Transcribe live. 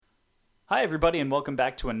Hi, everybody, and welcome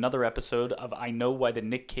back to another episode of I Know Why the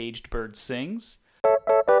Nick Caged Bird Sings,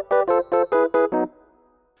 the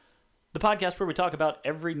podcast where we talk about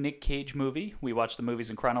every Nick Cage movie. We watch the movies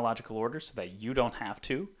in chronological order so that you don't have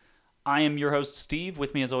to. I am your host, Steve.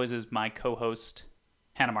 With me, as always, is my co-host,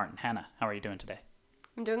 Hannah Martin. Hannah, how are you doing today?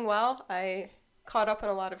 I'm doing well. I caught up on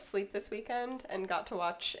a lot of sleep this weekend and got to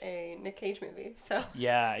watch a Nick Cage movie, so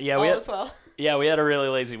all is well. Yeah, we had a really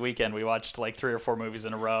lazy weekend. We watched like 3 or 4 movies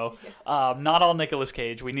in a row. Not all Nicolas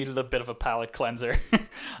Cage. We needed a bit of a palate cleanser.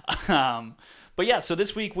 But yeah, so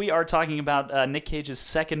this week we are talking about Nick Cage's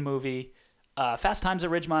second movie, Fast Times at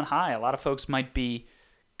Ridgemont High. A lot of folks might be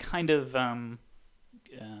kind of,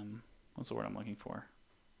 what's the word I'm looking for?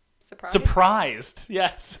 Surprised,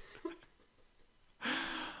 yes.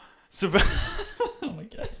 Oh my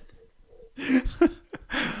god.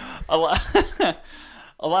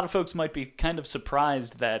 A lot of folks might be kind of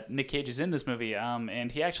surprised that Nick Cage is in this movie,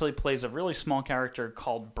 and he actually plays a really small character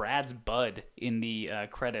called Brad's Bud in the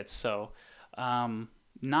credits, so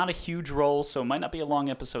not a huge role, so it might not be a long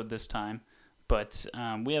episode this time, but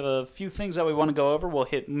we have a few things that we want to go over. We'll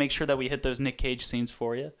make sure that we hit those Nick Cage scenes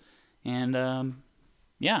for you, and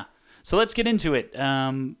yeah. So let's get into it.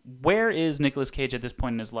 Where is Nicolas Cage at this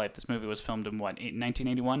point in his life? This movie was filmed in what,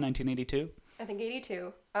 1981, 1982? I think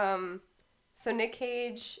 82. So Nick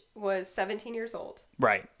Cage was 17 years old.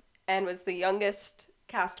 Right. And was the youngest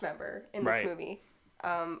cast member in this movie.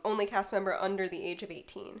 Only cast member under the age of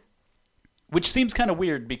 18. Which seems kind of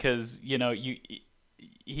weird because,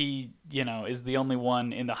 he is the only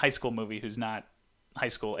one in the high school movie who's not high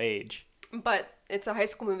school age. But it's a high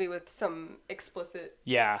school movie with some explicit...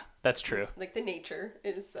 Yeah, that's true. Like, the nature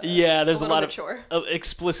is there's a lot mature. of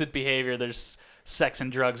explicit behavior. There's sex and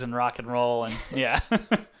drugs and rock and roll, and yeah.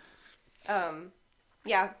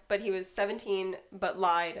 Yeah, but he was 17, but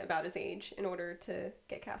lied about his age in order to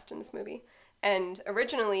get cast in this movie. And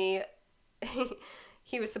originally,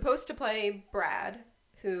 he was supposed to play Brad,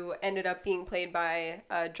 who ended up being played by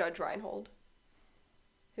Judge Reinhold,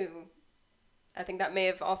 who... I think that may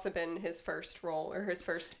have also been his first role, or his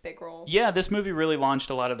first big role. Yeah, this movie really launched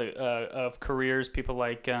a lot of the of careers. People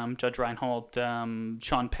like Judge Reinhold,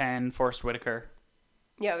 Sean Penn, Forrest Whitaker.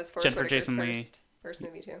 Yeah, it was Forrest Whitaker's first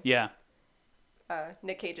movie, too. Yeah.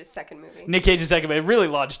 Nick Cage's second movie. It really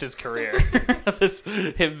launched his career.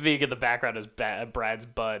 Him being in the background as Brad's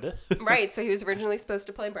Bud. Right, so he was originally supposed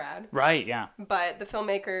to play Brad. Right, yeah. But the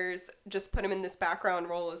filmmakers just put him in this background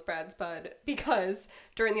role as Brad's Bud because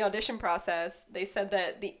during the audition process, they said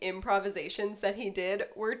that the improvisations that he did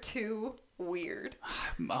were too weird.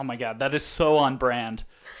 Oh my god, that is so on brand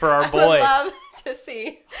for our boy. I would love to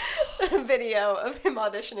see a video of him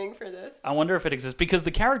auditioning for this. I wonder if it exists because the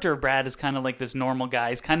character of Brad is kind of like this normal guy.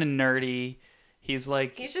 He's kind of nerdy. He's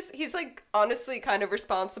like honestly kind of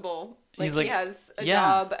responsible. Like he has a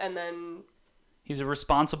job and then he's a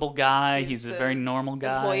responsible guy. He's a very normal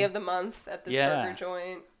guy. Employee of the month at this burger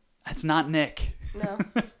joint. That's not Nick. No.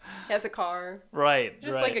 He has a car. Right.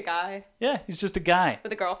 Just like a guy. Yeah, he's just a guy.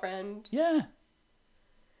 With a girlfriend. Yeah.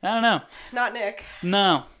 I don't know. Not Nick.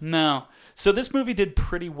 No. So this movie did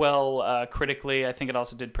pretty well critically. I think it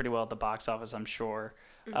also did pretty well at the box office, I'm sure.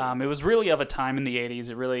 Mm-hmm. It was really of a time in the 80s.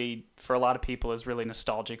 It really, for a lot of people, is really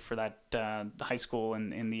nostalgic for that high school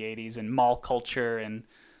in the 80s and mall culture and,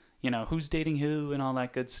 who's dating who and all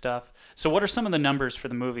that good stuff. So what are some of the numbers for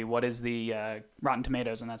the movie? What is the Rotten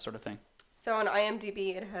Tomatoes and that sort of thing? So on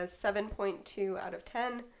IMDb, it has 7.2 out of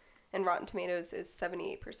 10, and Rotten Tomatoes is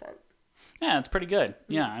 78%. Yeah, it's pretty good.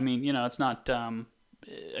 Yeah, I mean, it's not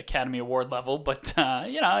Academy Award level, but,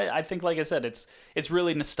 I think, like I said, it's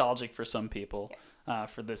really nostalgic for some people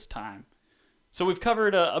for this time. So we've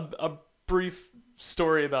covered a brief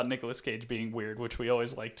story about Nicolas Cage being weird, which we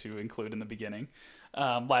always like to include in the beginning.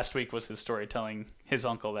 Last week was his story telling his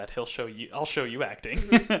uncle that I'll show you acting.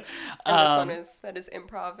 Mm-hmm. And this one is that his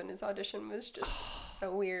improv and his audition was just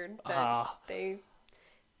so weird that they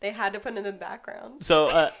had to put it in the background.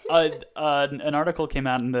 So an article came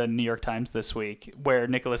out in the New York Times this week where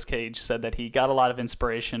Nicolas Cage said that he got a lot of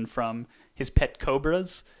inspiration from his pet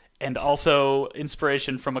cobras and also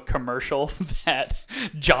inspiration from a commercial that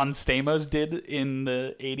John Stamos did in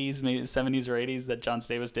the 80s, maybe 70s or 80s, that John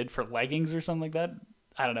Stamos did for leggings or something like that.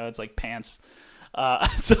 I don't know. It's like pants. We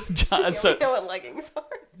know what leggings are.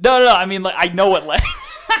 No. I mean, I know what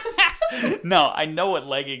I know what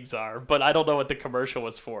leggings are, but I don't know what the commercial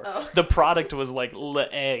was for. Oh. The product was like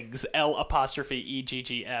eggs,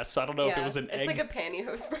 L'Eggs. So I don't know if it was an egg. It's like a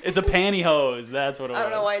pantyhose brand. It's a pantyhose. That's what it was. I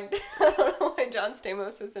don't know why John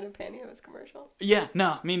Stamos is in a pantyhose commercial. Yeah,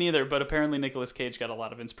 no, me neither. But apparently Nicolas Cage got a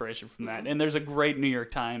lot of inspiration from that. And there's a great New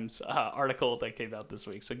York Times article that came out this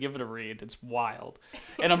week. So give it a read. It's wild.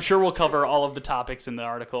 And I'm sure we'll cover all of the topics in the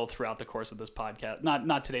article throughout the course of this podcast.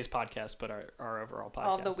 Not today's podcast, but our overall podcast.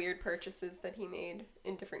 All the weird purchases that he made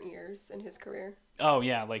in different years in his career. Oh,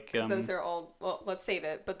 yeah. Like, those are all, well, let's save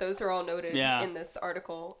it. But those are all noted Yeah. in this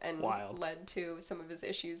article and Wild. led to some of his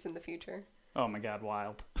issues in the future. Oh my God,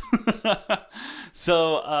 wild.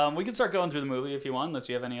 So we can start going through the movie if you want, unless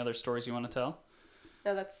you have any other stories you want to tell.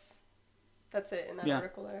 No, that's it in that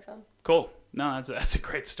article that I found. Cool. No, that's a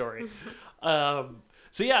great story.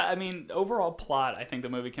 So yeah, I mean, overall plot, I think the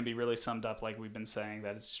movie can be really summed up like we've been saying,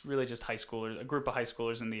 that it's really just high schoolers, a group of high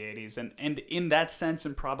schoolers in the 80s. And in that sense,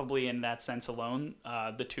 and probably in that sense alone,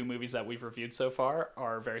 the two movies that we've reviewed so far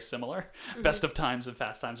are very similar. Mm-hmm. Best of Times and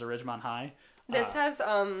Fast Times at Ridgemont High. This has,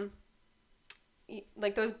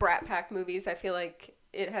 like those Brat Pack movies, I feel like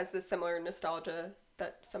it has the similar nostalgia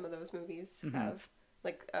that some of those movies have.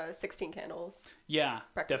 Like 16 Candles. Yeah,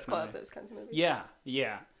 Breakfast definitely. Club, those kinds of movies. Yeah.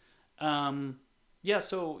 Yeah,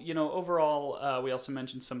 so, overall, we also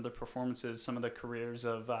mentioned some of the performances, some of the careers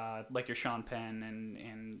of, like your Sean Penn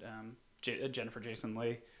and Jennifer Jason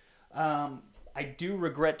Leigh. I do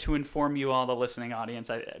regret to inform you all, the listening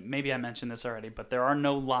audience, maybe I mentioned this already, but there are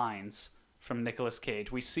no lines from Nicolas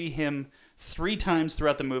Cage. We see him 3 times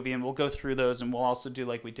throughout the movie, and we'll go through those, and we'll also do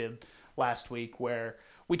like we did last week, where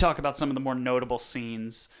we talk about some of the more notable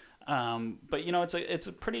scenes. But, it's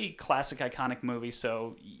a pretty classic, iconic movie,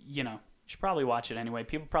 so, you should probably watch it anyway.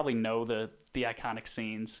 People probably know the iconic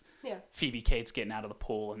scenes. Yeah. Phoebe Cates getting out of the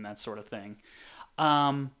pool and that sort of thing.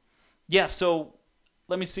 So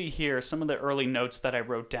let me see here. Some of the early notes that I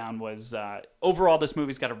wrote down was, overall, this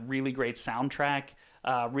movie's got a really great soundtrack,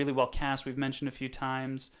 really well cast, we've mentioned a few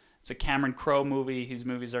times. It's a Cameron Crowe movie. His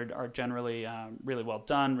movies are generally really well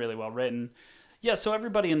done, really well written. Yeah, so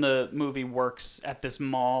everybody in the movie works at this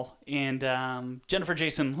mall, and Jennifer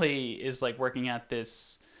Jason Leigh is like working at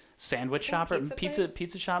this sandwich shop or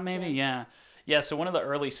pizza shop maybe. Yeah. So one of the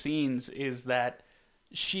early scenes is that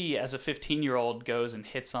she, as a 15-year-old, goes and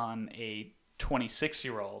hits on a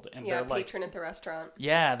 26-year-old, and they're like patron at the restaurant.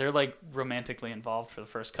 Yeah, they're like romantically involved for the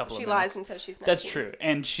first couple of minutes. She lies and says she's 19. That's true,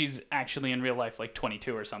 and she's actually in real life like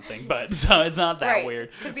 22 or something, but so it's not that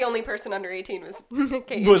weird. Because the only person under 18 was Nick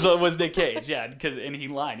Cage. Was Nick Cage, yeah, and he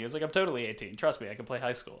lied. He was like, "I'm totally 18. Trust me, I can play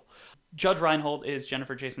high school." Judge Reinhold is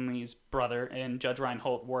Jennifer Jason Leigh's brother, and Judge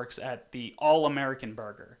Reinhold works at the All American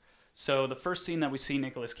Burger. So the first scene that we see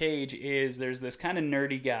Nicolas Cage is there's this kind of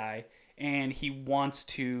nerdy guy, and he wants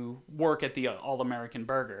to work at the All American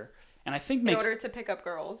Burger. And I think in order to pick up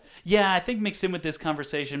girls. Yeah, I think mixed in with this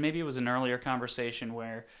conversation, maybe it was an earlier conversation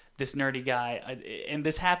where this nerdy guy, and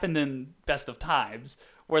this happened in Best of Times,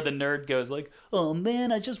 where the nerd goes like, "Oh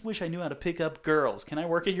man, I just wish I knew how to pick up girls. Can I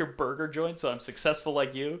work at your burger joint so I'm successful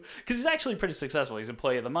like you?" Because he's actually pretty successful. He's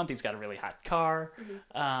Employee of the Month. He's got a really hot car.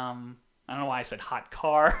 I don't know why I said hot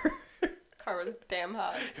car. Car was damn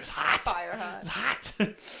hot. It was hot. Fire hot. It was hot.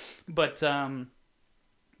 But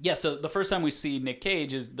yeah, so the first time we see Nick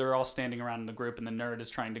Cage is they're all standing around in the group, and the nerd is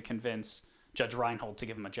trying to convince Judge Reinhold to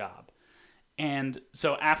give him a job. And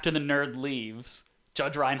so after the nerd leaves,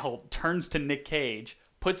 Judge Reinhold turns to Nick Cage,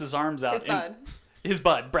 puts his arms out.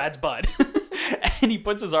 Brad's bud. And he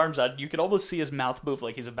puts his arms out. You could almost see his mouth move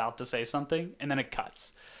like he's about to say something, and then it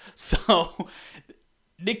cuts. So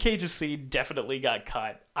Nick Cage's scene definitely got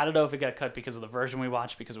cut. I don't know if it got cut because of the version we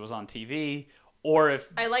watched because it was on TV, or if...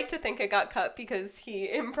 I like to think it got cut because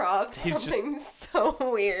he improv'd something so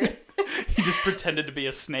weird. He just pretended to be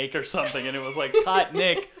a snake or something, and it was like, "Cut,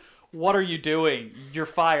 Nick. What are you doing? You're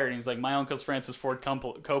fired." And he's like, "My uncle's Francis Ford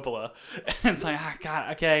Coppola." And it's like,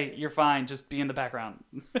 God, okay, you're fine. Just be in the background.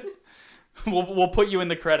 We'll put you in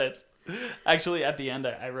the credits. Actually, at the end,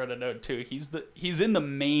 I wrote a note too. He's in the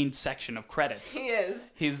main section of credits. He is.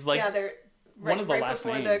 He's like they're one of the last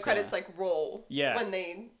before names. The credits like roll. Yeah. When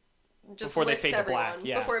they just before list they fade everyone. to black.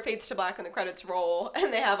 Yeah. Before it fades to black and the credits roll,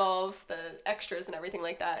 and they have all of the extras and everything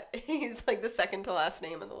like that. He's like the second to last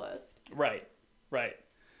name on the list. Right.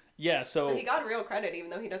 Yeah, so he got real credit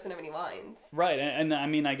even though he doesn't have any lines. Right, and I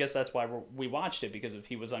mean, I guess that's why we watched it, because if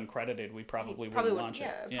he was uncredited, we probably wouldn't watch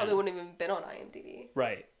it. Yeah, probably wouldn't have even been on IMDb.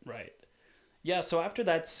 Right. Yeah, so after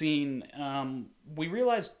that scene, we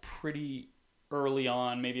realized pretty early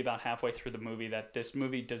on, maybe about halfway through the movie, that this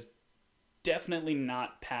movie does definitely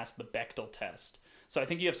not pass the Bechdel test. So I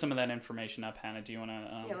think you have some of that information up, Hannah. Do you want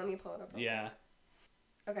to... Yeah, let me pull it up. Yeah.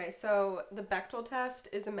 Okay, so the Bechdel test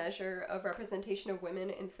is a measure of representation of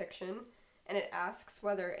women in fiction, and it asks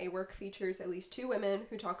whether a work features at least 2 women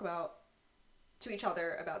who talk about to each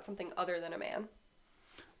other about something other than a man.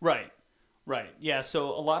 Right. Right. Yeah, so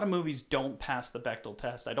a lot of movies don't pass the Bechdel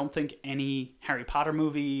test. I don't think any Harry Potter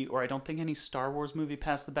movie or I don't think any Star Wars movie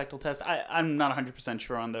passed the Bechdel test. I'm not 100%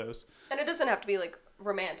 sure on those. And it doesn't have to be like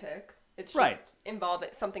romantic. It's just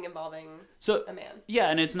something involving a man. Yeah,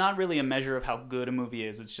 and it's not really a measure of how good a movie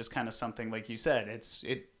is. It's just kind of something, like you said, it's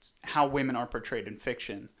how women are portrayed in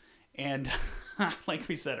fiction. And like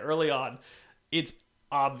we said early on, it's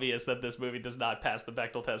obvious that this movie does not pass the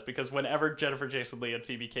Bechdel test because whenever Jennifer Jason Leigh and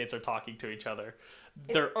Phoebe Cates are talking to each other,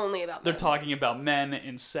 they're only about men. They're talking about men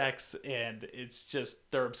and sex, and it's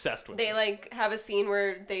just they're obsessed with it. They like have a scene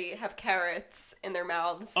where they have carrots in their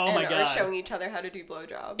mouths are showing each other how to do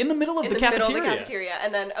blowjobs in the middle of the cafeteria.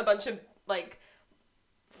 And then a bunch of like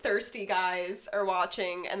thirsty guys are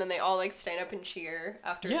watching, and then they all like stand up and cheer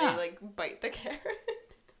after they like bite the carrot.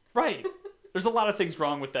 Right. There's a lot of things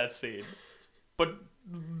wrong with that scene, but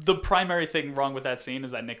the primary thing wrong with that scene is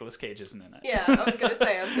that Nicolas Cage isn't in it. Yeah, I was going to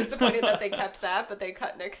say, I'm disappointed that they kept that, but they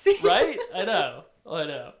cut Nick's scene. Right? I know.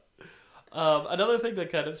 Another thing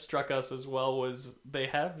that kind of struck us as well was they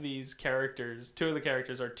have these characters. Two of the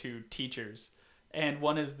characters are two teachers. And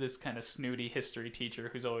one is this kind of snooty history teacher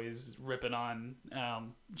who's always ripping on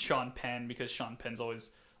Sean Penn because Sean Penn's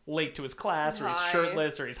always late to his class, or he's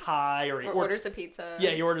shirtless, or he's high, or he orders a pizza. Yeah,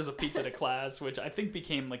 he orders a pizza to class, which I think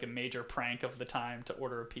became like a major prank of the time to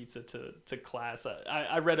order a pizza to class.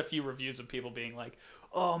 I read a few reviews of people being like,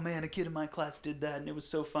 "Oh man, a kid in my class did that, and it was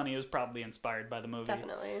so funny." It was probably inspired by the movie.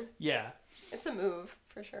 Definitely. Yeah. It's a move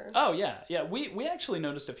for sure. Oh yeah. We actually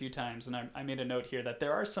noticed a few times, and I made a note here that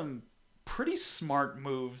there are some pretty smart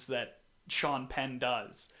moves that Sean Penn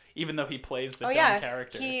does. Even though he plays the dumb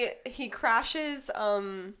character. He crashes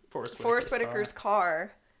Forrest Whitaker's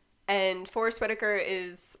car. And Forrest Whitaker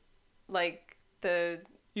is like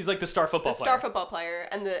he's like the star football player.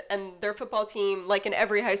 And their football team, like in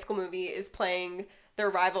every high school movie, is playing their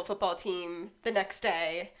rival football team the next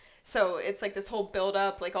day. So it's like this whole build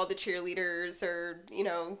up, like all the cheerleaders are,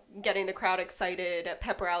 getting the crowd excited at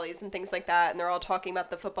pep rallies and things like that, and they're all talking about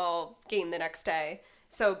the football game the next day.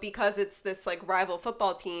 So because it's this like rival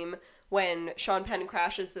football team, when Sean Penn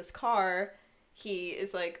crashes this car, he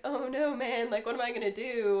is like, "Oh no, man! Like, what am I gonna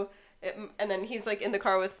do?" And then he's like in the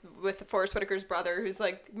car with Forrest Whitaker's brother, who's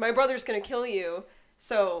like, "My brother's gonna kill you."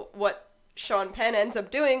 So what Sean Penn ends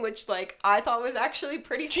up doing, which like I thought was actually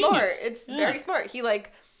pretty smart. It's very smart. He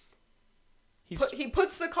like he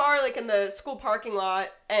puts the car like in the school parking lot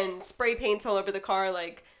and spray paints all over the car,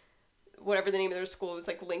 like whatever the name of their school was,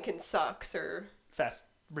 like Lincoln Sucks or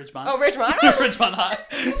Ridgemont. Oh, Ridgemont. Ridgemont High.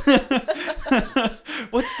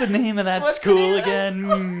 What's the name of that school again?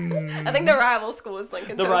 I think the rival school is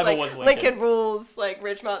Lincoln. The rival was Lincoln. Lincoln rules, like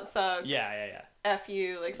Ridgemont Sucks. Yeah. F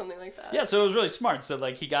you, like something like that. Yeah, so it was really smart. So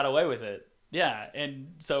like he got away with it. Yeah,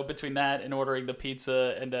 and so between that and ordering the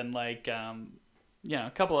pizza and then like a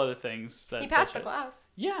couple other things that he passed the class.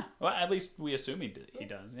 Yeah, well at least we assume he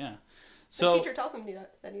does. Yeah. So, the teacher tells him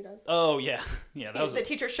that he does. Oh, yeah. The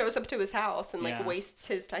teacher shows up to his house and, wastes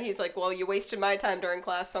his time. He's like, "Well, you wasted my time during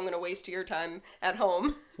class, so I'm going to waste your time at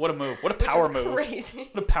home." What a move. What a power move. Crazy.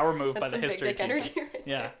 What a power move by the history teacher. Energy right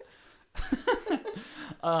there.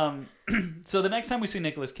 So the next time we see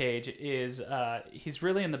Nicolas Cage is he's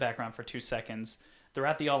really in the background for 2 seconds. They're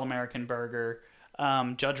at the All-American Burger.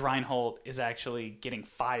 Judge Reinhold is actually getting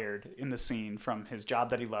fired in the scene from his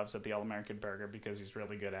job that he loves at the All-American Burger because he's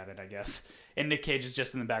really good at it, I guess. And Nick Cage is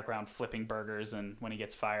just in the background flipping burgers, and when he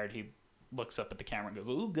gets fired, he looks up at the camera and goes,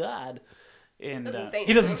 "Oh, God." And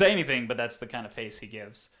he doesn't say anything, but that's the kind of face he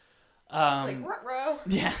gives. Like, ruh-roh.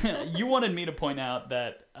 Yeah, you wanted me to point out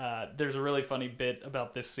that there's a really funny bit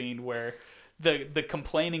about this scene where the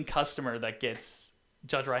complaining customer that gets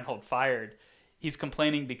Judge Reinhold fired, he's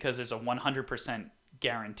complaining because there's a 100%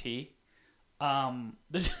 guarantee. But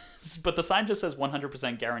the sign just says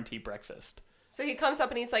 100% guarantee breakfast. So he comes up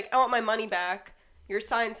and he's like, "I want my money back. Your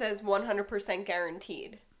sign says 100%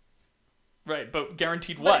 guaranteed." Right, but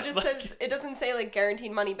guaranteed what? But it just says, it doesn't say like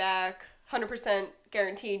guaranteed money back, 100%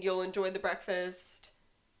 guaranteed you'll enjoy the breakfast,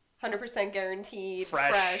 100% guaranteed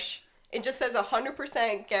fresh. It just says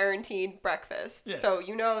 100% guaranteed breakfast. Yeah. So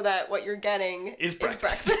you know that what you're getting is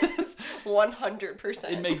breakfast.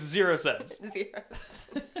 100%. It makes zero sense.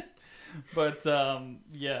 But,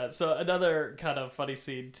 so another kind of funny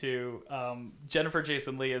scene, too. Jennifer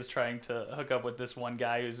Jason Leigh is trying to hook up with this one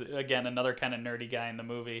guy who's, again, another kind of nerdy guy in the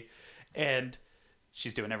movie. And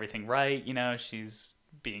she's doing everything right, she's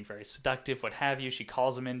being very seductive, what have you. She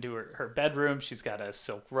calls him into her bedroom. She's got a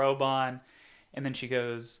silk robe on. And then she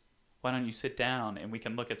goes, "Why don't you sit down and we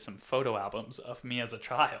can look at some photo albums of me as a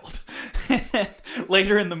child?" And then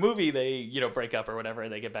later in the movie, they, break up or whatever.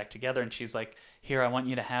 They get back together, and she's like, "Here, I want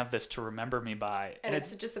you to have this to remember me by." And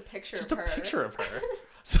it's just a picture just of a her. picture of her.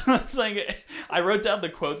 So it's like, I wrote down the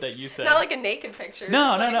quote that you said. Not like a naked picture. No.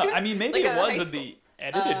 I mean, maybe like it was in the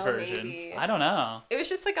edited version. Maybe. I don't know. It was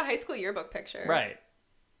just like a high school yearbook picture. Right.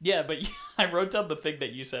 Yeah, but I wrote down the thing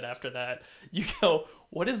that you said after that. You go,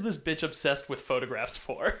 "What is this bitch obsessed with photographs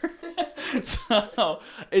for?" So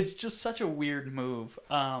it's just such a weird move.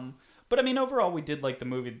 But I mean, overall, we did like the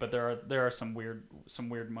movie, but there are some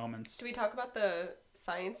weird moments. Do we talk about the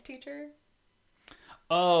science teacher?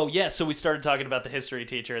 Oh, yeah, so we started talking about the history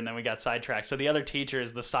teacher, and then we got sidetracked. So the other teacher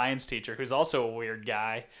is the science teacher, who's also a weird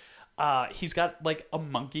guy. He's got, like, a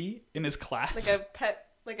monkey in his class. Like a pet,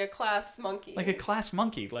 like a class monkey. Like a class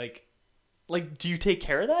monkey. Like, do you take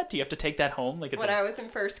care of that? Do you have to take that home? Like, when I was in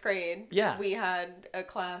first grade, yeah, we had a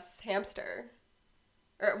class hamster.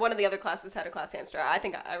 Or one of the other classes had a class hamster.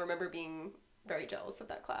 I remember being very jealous of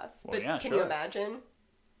that class. Well, but yeah, can sure. you imagine?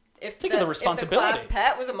 Think of the responsibility. If the class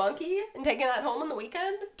pet was a monkey and taking that home on the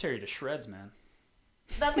weekend? Tear you to shreds, man.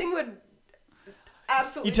 That thing would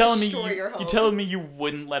absolutely destroy your home. You telling me you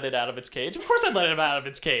wouldn't let it out of its cage? Of course I'd let it out of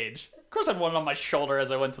its cage. Of course I'd want it on my shoulder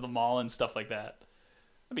as I went to the mall and stuff like that.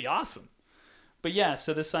 That'd be awesome. But yeah,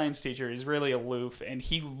 so this science teacher, he's really aloof, and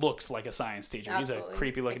he looks like a science teacher. Absolutely. He's a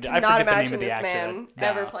creepy looking dude. I I forget the name imagine of the this actor. man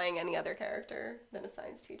ever playing any other character than a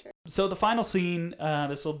science teacher. So the final scene,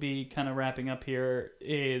 this will be kind of wrapping up here,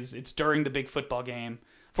 it's during the big football game.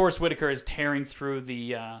 Forrest Whitaker is tearing through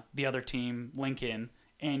the other team, Lincoln,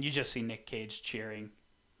 and you just see Nick Cage cheering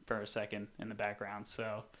for a second in the background.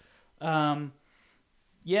 So,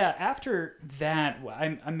 yeah, after that,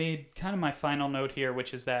 I made kind of my final note here,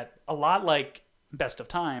 which is that a lot like Best of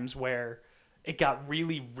Times, where it got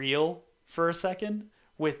really real for a second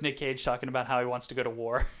with Nick Cage talking about how he wants to go to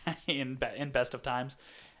war in Best of Times.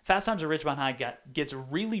 Fast Times at Ridgemont High gets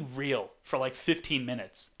really real for like 15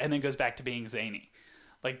 minutes and then goes back to being zany.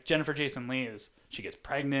 Like Jennifer Jason Leigh she gets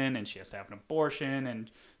pregnant and she has to have an abortion,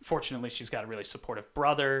 and fortunately she's got a really supportive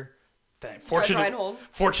brother.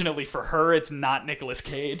 Fortunately for her, it's not Nicolas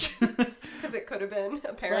Cage. Because it could have been,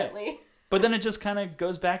 apparently. Right. But then it just kind of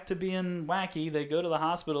goes back to being wacky. They go to the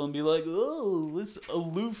hospital and be like, "Oh, this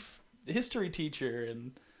aloof history teacher,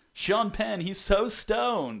 and Sean Penn, he's so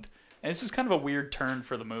stoned." And it's just kind of a weird turn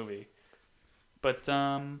for the movie. But,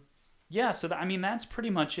 yeah, so that's pretty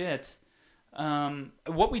much it.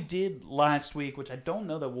 What we did last week, which I don't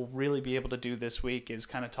know that we'll really be able to do this week, is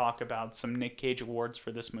kind of talk about some Nick Cage awards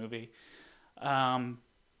for this movie.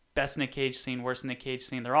 Best Nick Cage scene, worst Nick Cage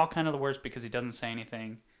scene. They're all kind of the worst because he doesn't say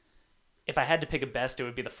anything. If I had to pick a best, it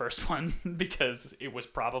would be the first one because it was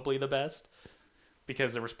probably the best.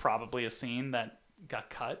 Because there was probably a scene that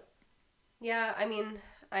got cut. Yeah,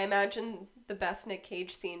 I imagine the best Nick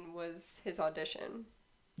Cage scene was his audition.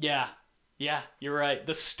 Yeah, you're right.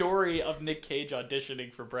 The story of Nick Cage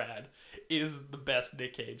auditioning for Brad is the best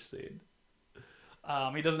Nick Cage scene.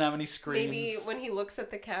 He doesn't have any screams. Maybe when he looks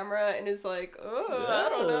at the camera and is like, "Oh, I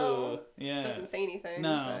don't know." Yeah. Doesn't say anything.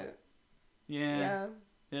 No. But yeah.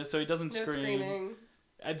 Yeah, so he doesn't no scream. Screaming.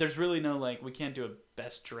 There's really no, we can't do a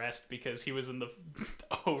best dressed because he was in the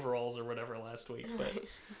overalls or whatever last week. But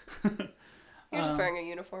You're just wearing a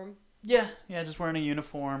uniform. Yeah, just wearing a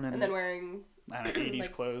uniform. And then wearing... I don't know,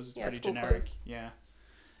 80s clothes, pretty generic. Clothes.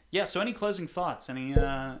 Yeah, so any closing thoughts? Anything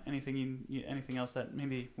else that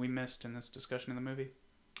maybe we missed in this discussion of the movie?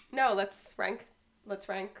 No, let's rank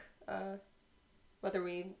whether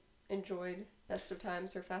we enjoyed Best of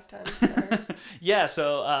Times or Fast Times. Yeah,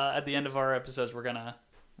 so at the end of our episodes, we're going to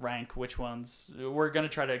rank which ones. We're going to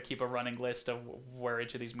try to keep a running list of where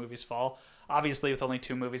each of these movies fall. Obviously, with only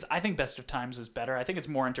 2 movies, I think Best of Times is better. I think it's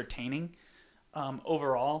more entertaining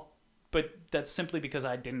overall. But that's simply because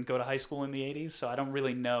I didn't go to high school in the 80s, so I don't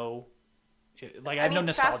really know. I have no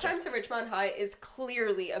nostalgia. Fast Times at Ridgemont High is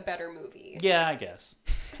clearly a better movie. Yeah, I guess.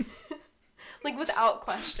 Without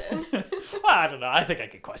question. Well, I don't know. I think I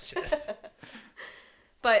could question it.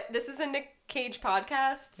 But this is a Nick Cage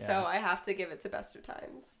podcast, so I have to give it to Best of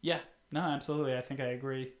Times. Yeah. No, absolutely. I think I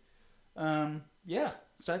agree. Yeah.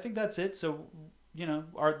 So I think that's it. So,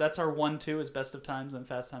 that's our 1-2 is Best of Times and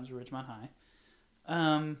Fast Times at Ridgemont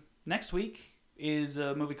High. Next week is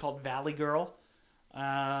a movie called Valley Girl.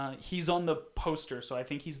 He's on the poster, so I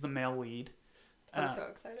think he's the male lead. I'm so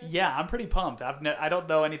excited. Yeah, I'm pretty pumped. I don't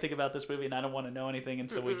know anything about this movie, and I don't want to know anything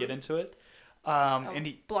until we get into it.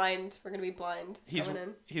 Blind. We're gonna be blind.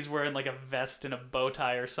 He's wearing a vest and a bow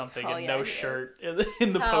tie or something, and no shirt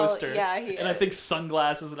in the poster. Yeah, he is. I think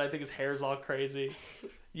sunglasses, and I think his hair's all crazy.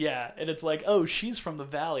 Yeah, and it's like, oh, she's from the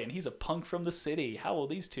valley and he's a punk from the city. How will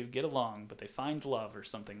these two get along? But they find love or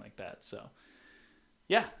something like that. So,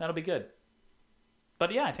 yeah, that'll be good.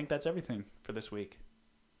 But yeah, I think that's everything for this week.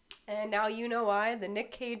 And now you know why the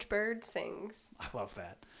Nick Cage bird sings. I love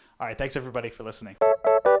that. All right, thanks everybody for listening.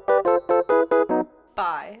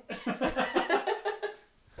 Bye.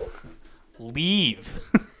 Leave.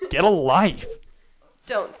 Get a life.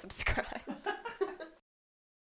 Don't subscribe.